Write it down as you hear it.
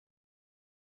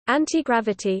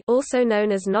Anti-gravity, also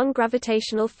known as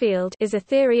non-gravitational field, is a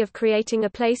theory of creating a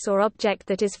place or object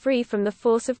that is free from the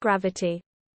force of gravity.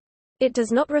 It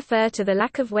does not refer to the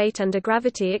lack of weight under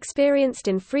gravity experienced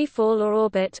in free fall or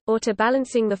orbit, or to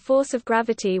balancing the force of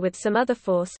gravity with some other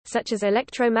force, such as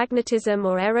electromagnetism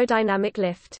or aerodynamic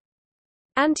lift.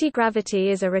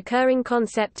 Anti-gravity is a recurring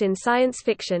concept in science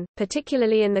fiction,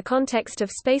 particularly in the context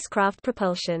of spacecraft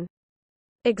propulsion.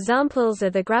 Examples are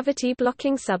the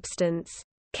gravity-blocking substance,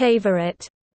 Cavorite,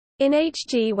 in H.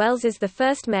 G. Wells's The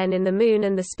First Men in the Moon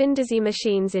and the Spindizzy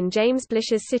machines in James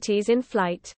Blish's Cities in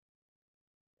Flight.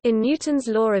 In Newton's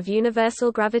law of universal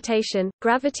gravitation,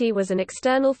 gravity was an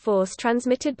external force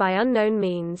transmitted by unknown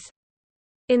means.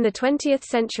 In the 20th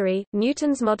century,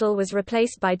 Newton's model was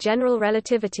replaced by general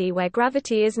relativity, where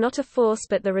gravity is not a force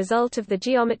but the result of the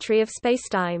geometry of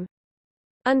spacetime.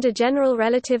 Under general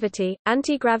relativity,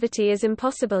 anti-gravity is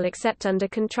impossible except under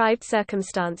contrived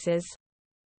circumstances.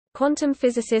 Quantum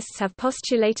physicists have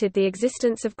postulated the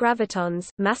existence of gravitons,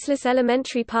 massless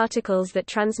elementary particles that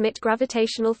transmit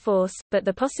gravitational force, but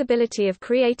the possibility of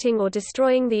creating or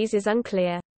destroying these is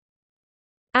unclear.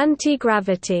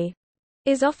 Anti-gravity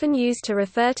is often used to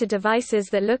refer to devices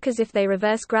that look as if they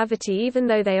reverse gravity even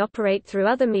though they operate through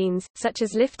other means, such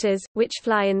as lifters, which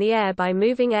fly in the air by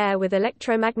moving air with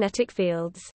electromagnetic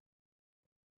fields.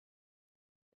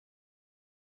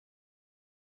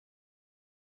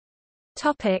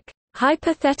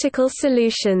 Hypothetical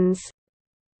solutions.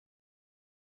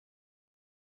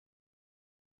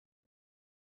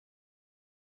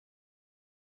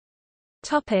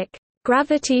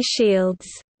 Gravity shields.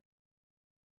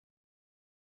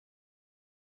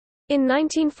 In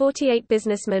 1948,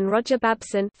 businessman Roger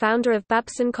Babson, founder of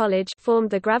Babson College, formed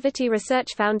the Gravity Research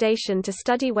Foundation to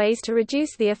study ways to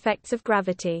reduce the effects of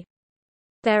gravity.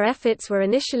 Their efforts were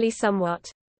initially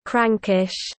somewhat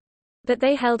crankish, but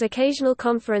they held occasional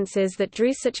conferences that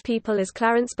drew such people as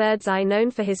Clarence Birdseye,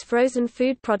 known for his frozen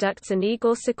food products, and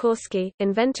Igor Sikorsky,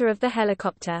 inventor of the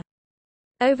helicopter.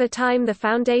 Over time, the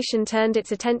foundation turned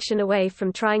its attention away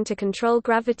from trying to control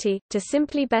gravity, to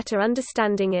simply better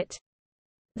understanding it.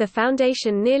 The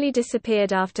foundation nearly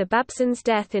disappeared after Babson's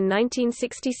death in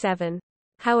 1967.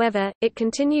 However, it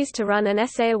continues to run an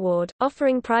essay award,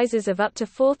 offering prizes of up to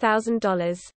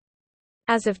 $4,000.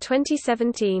 As of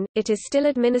 2017, it is still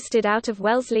administered out of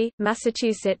Wellesley,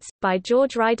 Massachusetts, by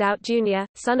George Rideout Jr.,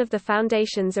 son of the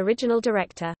foundation's original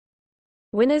director.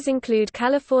 Winners include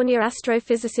California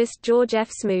astrophysicist George F.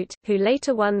 Smoot, who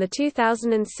later won the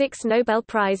 2006 Nobel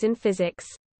Prize in Physics.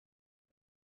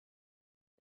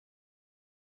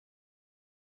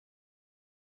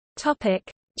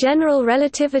 General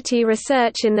relativity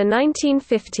research in the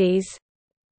 1950s.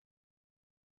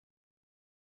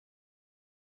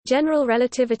 General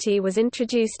relativity was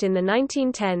introduced in the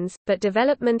 1910s, but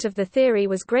development of the theory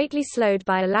was greatly slowed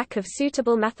by a lack of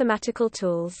suitable mathematical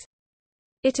tools.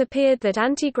 It appeared that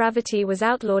anti-gravity was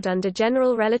outlawed under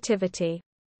general relativity.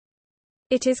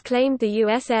 It is claimed the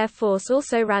U.S. Air Force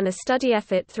also ran a study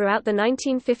effort throughout the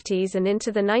 1950s and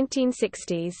into the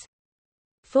 1960s.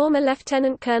 Former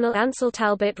Lieutenant Colonel Ansel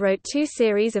Talbot wrote 2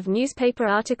 series of newspaper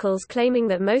articles claiming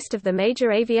that most of the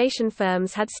major aviation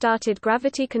firms had started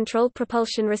gravity-controlled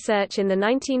propulsion research in the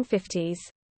 1950s.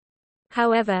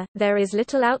 However, there is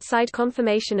little outside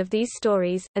confirmation of these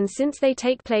stories, and since they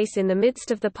take place in the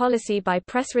midst of the policy by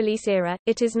press release era,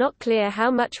 it is not clear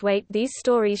how much weight these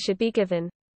stories should be given.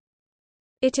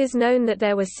 It is known that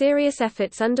there were serious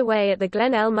efforts underway at the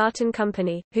Glenn L. Martin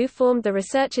Company, who formed the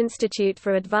Research Institute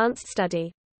for Advanced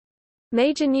Study.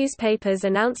 Major newspapers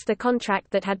announced the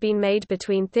contract that had been made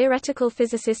between theoretical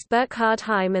physicist Burkhard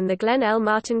Heim and the Glenn L.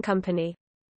 Martin Company.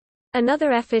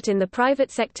 Another effort in the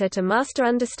private sector to master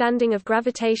understanding of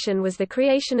gravitation was the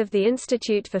creation of the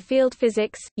Institute for Field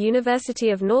Physics, University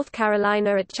of North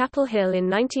Carolina at Chapel Hill in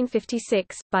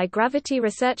 1956, by Gravity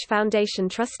Research Foundation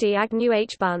trustee Agnew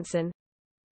H. Barnson.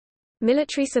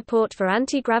 Military support for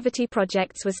anti-gravity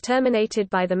projects was terminated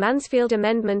by the Mansfield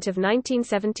Amendment of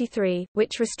 1973,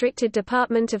 which restricted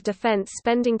Department of Defense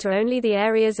spending to only the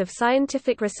areas of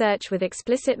scientific research with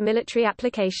explicit military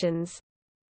applications.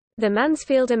 The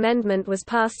Mansfield Amendment was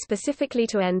passed specifically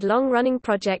to end long-running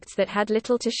projects that had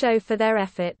little to show for their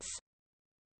efforts.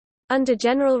 Under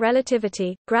general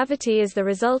relativity, gravity is the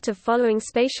result of following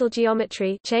spatial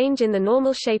geometry, change in the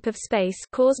normal shape of space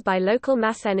caused by local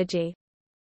mass energy.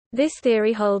 This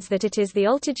theory holds that it is the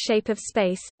altered shape of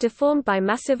space, deformed by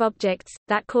massive objects,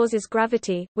 that causes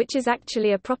gravity, which is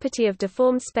actually a property of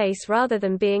deformed space rather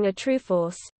than being a true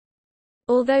force.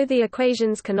 Although the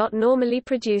equations cannot normally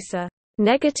produce a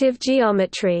negative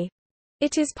geometry,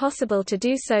 it is possible to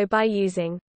do so by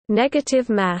using negative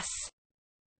mass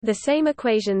The same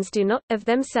equations do not, of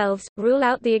themselves, rule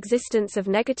out the existence of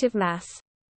negative mass.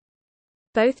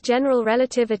 Both general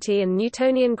relativity and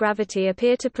Newtonian gravity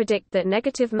appear to predict that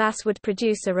negative mass would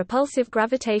produce a repulsive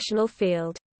gravitational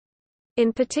field.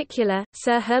 In particular,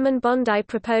 Sir Hermann Bondi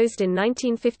proposed in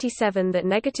 1957 that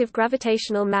negative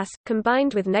gravitational mass,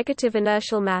 combined with negative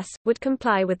inertial mass, would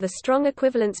comply with the strong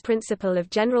equivalence principle of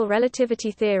general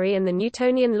relativity theory and the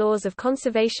Newtonian laws of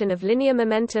conservation of linear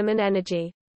momentum and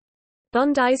energy.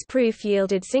 Bondi's proof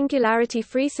yielded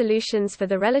singularity-free solutions for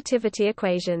the relativity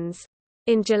equations.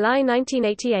 In July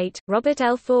 1988, Robert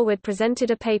L. Forward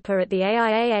presented a paper at the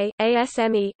AIAA,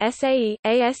 ASME, SAE,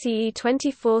 ASEE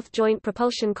 24th Joint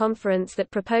Propulsion Conference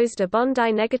that proposed a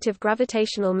Bondi negative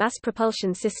gravitational mass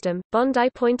propulsion system.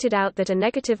 Bondi pointed out that a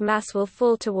negative mass will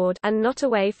fall toward and not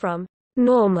away from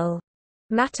normal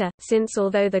matter, since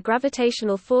although the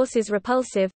gravitational force is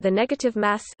repulsive, the negative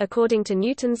mass, according to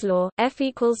Newton's law, F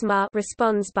equals ma,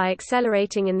 responds by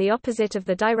accelerating in the opposite of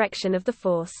the direction of the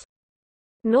force.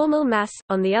 Normal mass,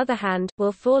 on the other hand,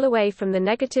 will fall away from the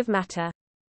negative matter.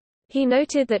 He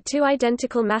noted that two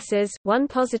identical masses, one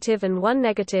positive and one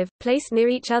negative, placed near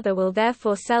each other will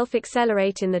therefore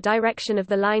self-accelerate in the direction of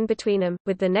the line between them,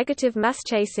 with the negative mass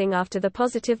chasing after the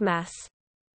positive mass.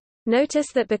 Notice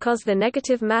that because the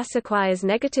negative mass acquires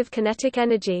negative kinetic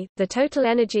energy, the total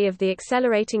energy of the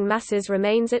accelerating masses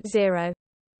remains at zero.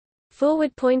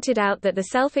 Forward pointed out that the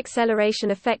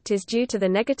self-acceleration effect is due to the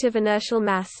negative inertial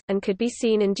mass, and could be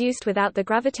seen induced without the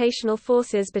gravitational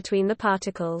forces between the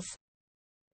particles.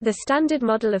 The standard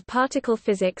model of particle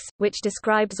physics, which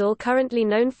describes all currently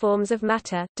known forms of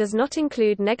matter, does not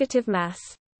include negative mass.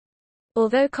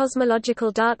 Although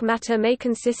cosmological dark matter may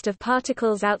consist of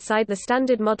particles outside the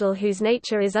standard model whose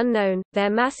nature is unknown, their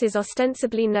mass is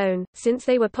ostensibly known, since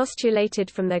they were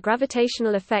postulated from their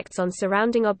gravitational effects on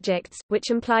surrounding objects, which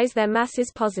implies their mass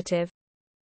is positive.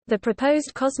 The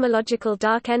proposed cosmological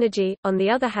dark energy, on the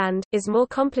other hand, is more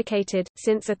complicated,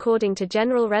 since according to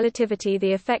general relativity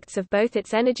the effects of both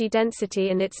its energy density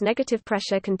and its negative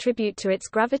pressure contribute to its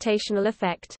gravitational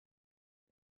effect.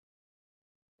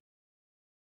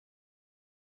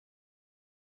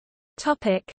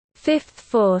 Fifth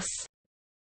force.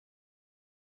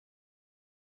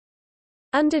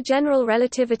 Under general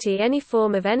relativity, any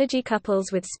form of energy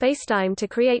couples with spacetime to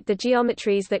create the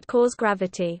geometries that cause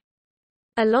gravity.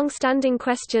 A long-standing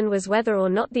question was whether or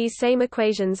not these same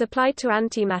equations applied to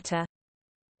antimatter.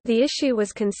 The issue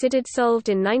was considered solved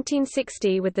in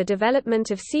 1960 with the development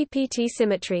of CPT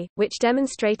symmetry, which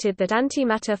demonstrated that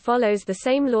antimatter follows the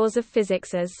same laws of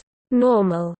physics as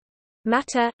normal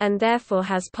matter, and therefore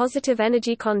has positive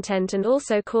energy content and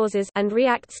also causes and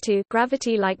reacts to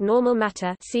gravity like normal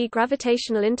matter. See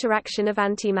gravitational interaction of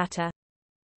antimatter.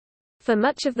 For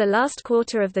much of the last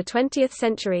quarter of the 20th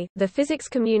century, the physics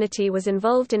community was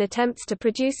involved in attempts to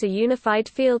produce a unified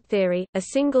field theory, a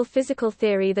single physical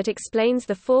theory that explains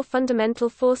the four fundamental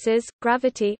forces: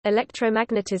 gravity,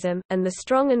 electromagnetism, and the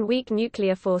strong and weak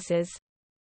nuclear forces.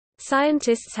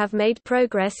 Scientists have made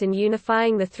progress in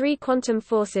unifying the three quantum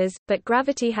forces, but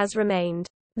gravity has remained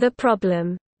the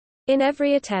problem in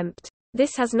every attempt.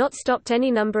 This has not stopped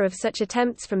any number of such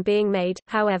attempts from being made,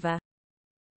 however.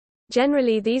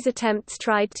 Generally, these attempts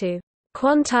tried to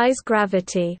quantize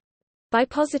gravity by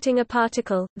positing a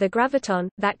particle, the graviton,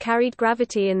 that carried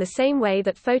gravity in the same way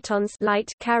that photons,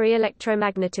 light, carry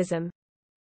electromagnetism.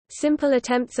 Simple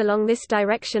attempts along this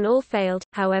direction all failed,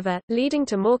 however, leading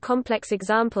to more complex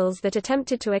examples that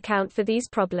attempted to account for these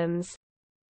problems.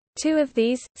 Two of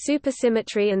these,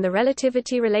 supersymmetry and the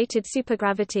relativity-related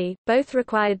supergravity, both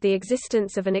required the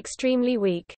existence of an extremely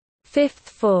weak fifth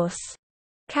force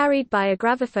carried by a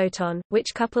graviphoton,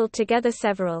 which coupled together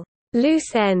several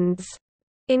loose ends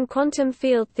in quantum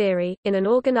field theory, in an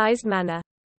organized manner.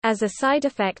 As a side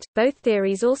effect, both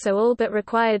theories also all but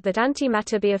required that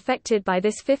antimatter be affected by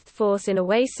this fifth force in a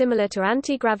way similar to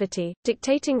anti-gravity,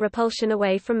 dictating repulsion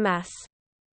away from mass.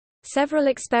 Several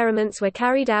experiments were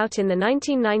carried out in the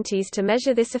 1990s to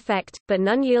measure this effect, but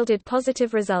none yielded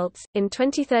positive results. In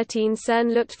 2013,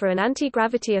 CERN looked for an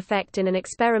anti-gravity effect in an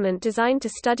experiment designed to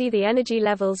study the energy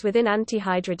levels within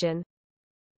antihydrogen.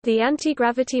 The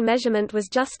anti-gravity measurement was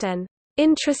just an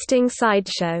interesting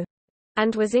sideshow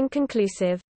and was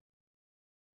inconclusive.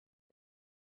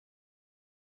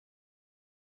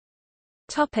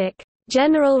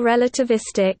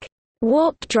 General-relativistic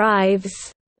warp drives.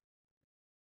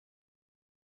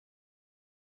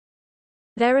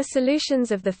 There are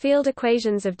solutions of the field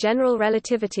equations of general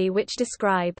relativity which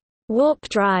describe warp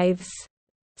drives,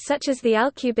 such as the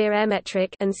Alcubierre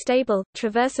metric, and stable,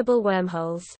 traversable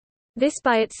wormholes. This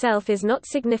by itself is not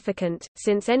significant,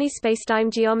 since any spacetime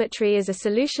geometry is a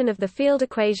solution of the field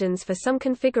equations for some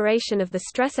configuration of the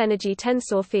stress-energy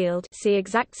tensor field. See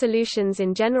exact solutions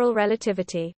in general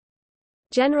relativity.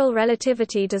 General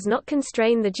relativity does not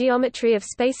constrain the geometry of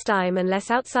spacetime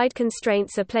unless outside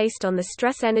constraints are placed on the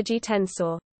stress-energy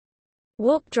tensor.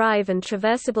 Warp-drive and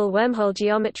traversable wormhole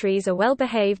geometries are well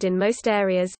behaved in most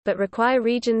areas, but require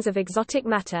regions of exotic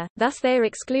matter, thus they are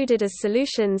excluded as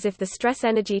solutions if the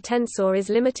stress-energy tensor is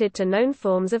limited to known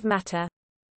forms of matter.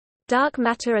 Dark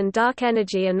matter and dark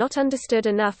energy are not understood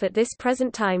enough at this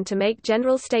present time to make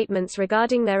general statements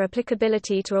regarding their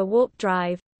applicability to a warp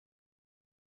drive.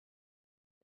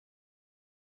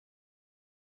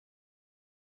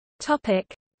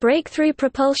 Breakthrough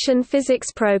Propulsion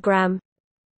Physics Program.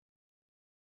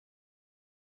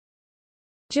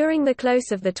 During the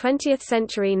close of the 20th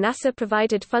century, NASA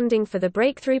provided funding for the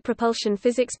Breakthrough Propulsion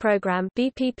Physics Program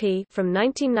 (BPP) from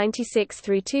 1996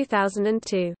 through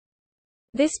 2002.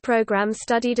 This program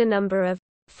studied a number of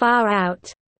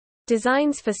far-out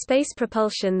designs for space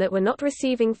propulsion that were not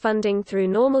receiving funding through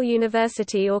normal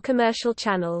university or commercial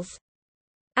channels.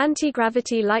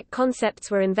 Anti-gravity-like concepts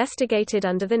were investigated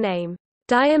under the name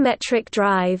diametric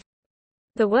drive.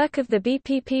 The work of the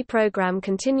BPP program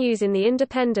continues in the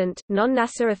independent,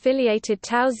 non-NASA-affiliated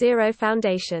Tau Zero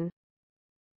Foundation.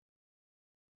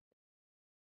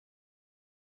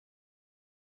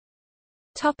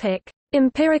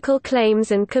 Empirical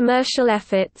claims and commercial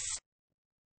efforts.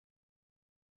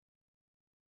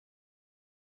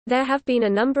 There have been a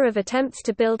number of attempts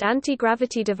to build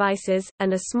anti-gravity devices,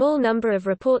 and a small number of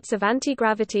reports of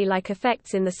anti-gravity-like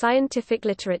effects in the scientific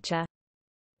literature.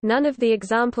 None of the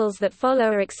examples that follow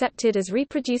are accepted as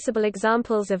reproducible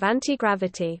examples of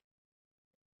anti-gravity.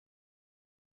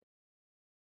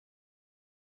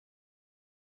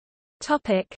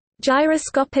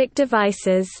 Gyroscopic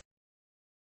devices.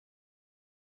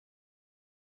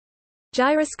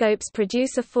 Gyroscopes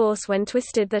produce a force when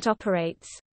twisted that operates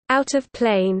out of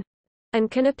plane and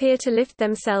can appear to lift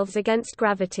themselves against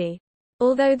gravity.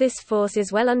 Although this force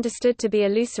is well understood to be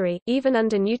illusory, even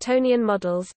under Newtonian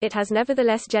models, it has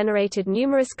nevertheless generated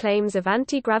numerous claims of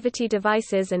anti-gravity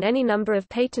devices and any number of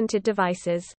patented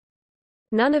devices.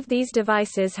 None of these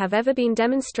devices have ever been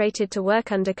demonstrated to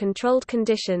work under controlled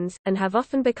conditions, and have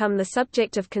often become the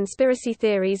subject of conspiracy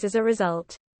theories as a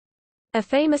result. A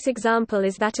famous example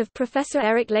is that of Professor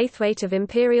Eric Laithwaite of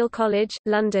Imperial College,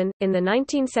 London, in the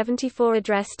 1974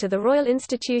 address to the Royal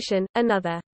Institution.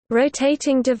 Another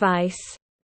rotating device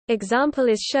example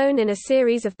is shown in a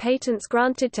series of patents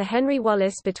granted to Henry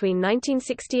Wallace between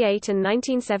 1968 and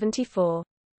 1974.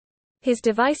 His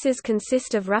devices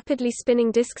consist of rapidly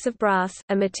spinning disks of brass,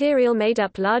 a material made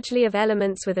up largely of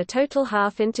elements with a total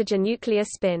half-integer nuclear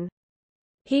spin.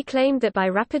 He claimed that by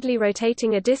rapidly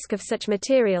rotating a disk of such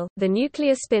material, the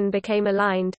nuclear spin became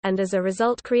aligned, and as a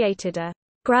result created a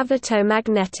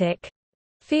gravitoemagnetic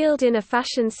field in a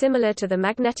fashion similar to the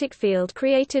magnetic field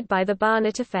created by the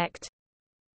Barnett effect.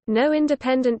 No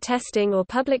independent testing or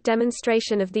public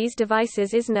demonstration of these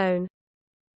devices is known.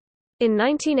 In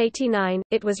 1989,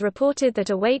 it was reported that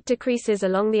a weight decreases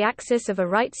along the axis of a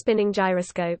right-spinning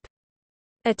gyroscope.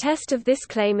 A test of this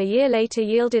claim a year later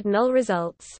yielded null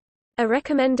results. A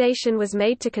recommendation was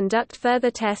made to conduct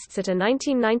further tests at a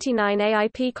 1999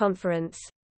 AIP conference.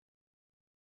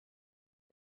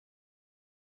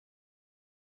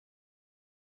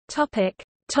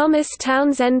 Thomas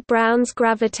Townsend Brown's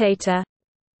gravitator.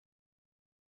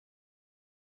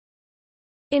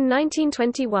 In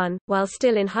 1921, while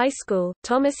still in high school,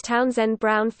 Thomas Townsend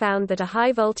Brown found that a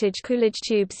high-voltage Coolidge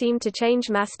tube seemed to change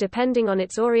mass depending on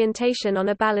its orientation on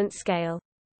a balance scale.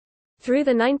 Through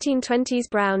the 1920s,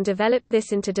 Brown developed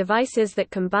this into devices that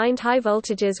combined high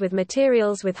voltages with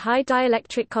materials with high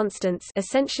dielectric constants,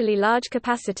 essentially large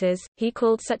capacitors. He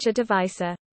called such a device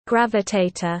a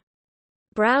gravitator.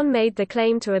 Brown made the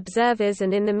claim to observers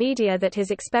and in the media that his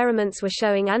experiments were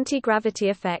showing anti-gravity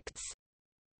effects.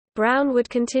 Brown would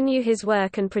continue his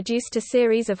work and produced a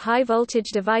series of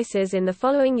high-voltage devices in the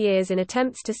following years in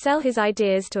attempts to sell his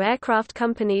ideas to aircraft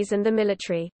companies and the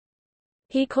military.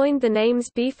 He coined the names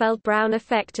Biefeld-Brown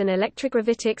effect and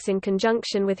electrogravitics in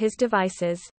conjunction with his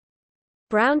devices.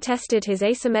 Brown tested his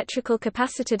asymmetrical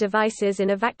capacitor devices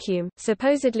in a vacuum,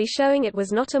 supposedly showing it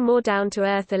was not a more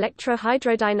down-to-earth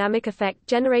electro-hydrodynamic effect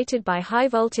generated by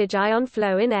high-voltage ion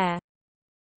flow in air.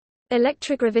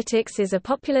 Electrogravitics is a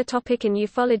popular topic in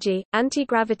ufology,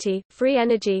 anti-gravity, free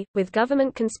energy, with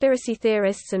government conspiracy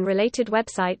theorists and related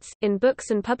websites, in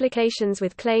books and publications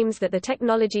with claims that the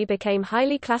technology became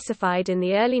highly classified in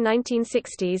the early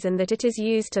 1960s and that it is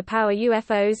used to power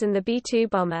UFOs and the B-2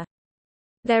 bomber.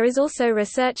 There is also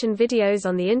research and videos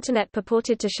on the Internet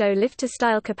purported to show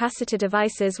lifter-style capacitor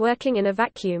devices working in a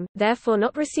vacuum, therefore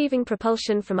not receiving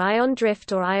propulsion from ion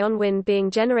drift or ion wind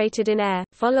being generated in air.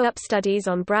 Follow-up studies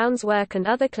on Brown's work and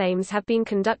other claims have been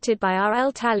conducted by R.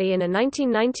 L. Talley in a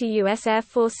 1990 U.S. Air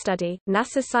Force study,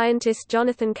 NASA scientist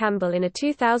Jonathan Campbell in a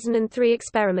 2003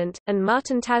 experiment, and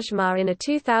Martin Tajmar in a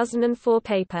 2004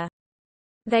 paper.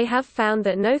 They have found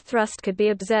that no thrust could be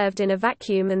observed in a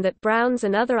vacuum and that Brown's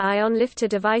and other ion lifter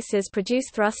devices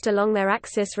produce thrust along their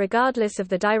axis regardless of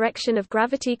the direction of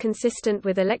gravity, consistent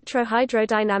with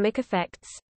electrohydrodynamic effects.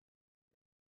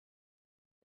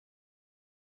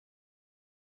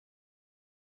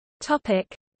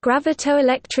 Topic: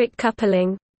 Gravitoelectric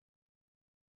coupling.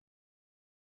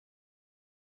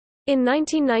 In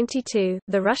 1992,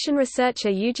 the Russian researcher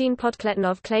Eugene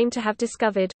Podkletnov claimed to have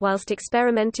discovered, whilst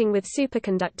experimenting with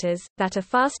superconductors, that a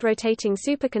fast-rotating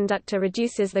superconductor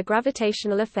reduces the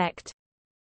gravitational effect.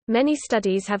 Many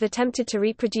studies have attempted to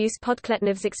reproduce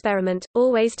Podkletnov's experiment,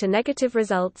 always to negative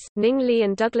results. Ning Li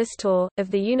and Douglas Torr, of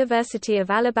the University of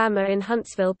Alabama in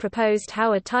Huntsville, proposed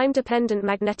how a time-dependent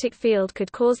magnetic field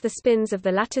could cause the spins of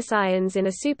the lattice ions in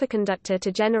a superconductor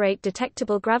to generate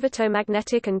detectable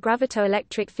gravitomagnetic and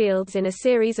gravitoelectric fields in a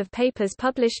series of papers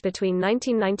published between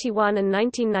 1991 and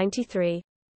 1993.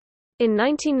 In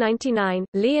 1999,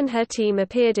 Li and her team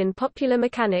appeared in Popular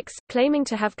Mechanics, claiming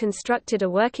to have constructed a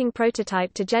working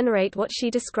prototype to generate what she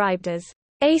described as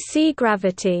AC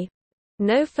gravity.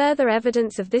 No further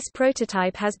evidence of this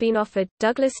prototype has been offered.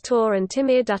 Douglas Torr and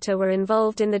Timir Dutta were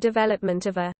involved in the development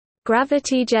of a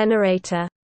gravity generator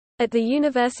at the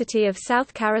University of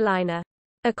South Carolina.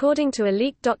 According to a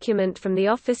leaked document from the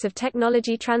Office of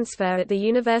Technology Transfer at the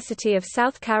University of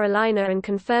South Carolina and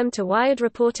confirmed to Wired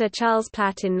reporter Charles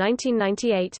Platt in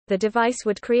 1998, the device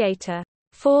would create a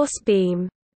force beam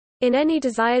in any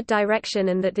desired direction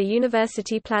and that the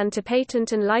university planned to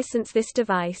patent and license this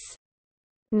device.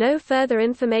 No further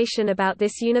information about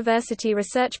this university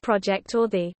research project or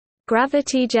the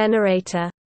gravity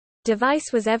generator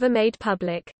device was ever made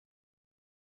public.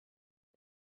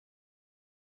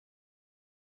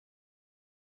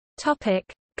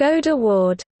 Göde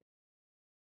Award.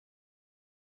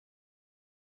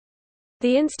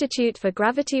 The Institute for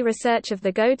Gravity Research of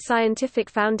the Göde Scientific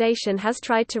Foundation has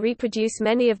tried to reproduce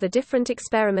many of the different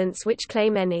experiments which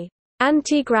claim any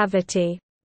anti-gravity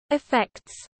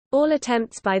effects. All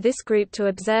attempts by this group to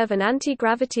observe an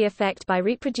anti-gravity effect by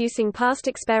reproducing past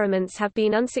experiments have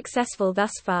been unsuccessful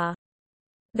thus far.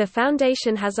 The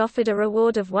foundation has offered a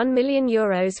reward of €1 million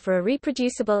for a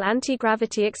reproducible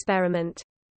anti-gravity experiment.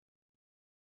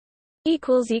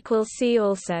 See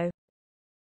also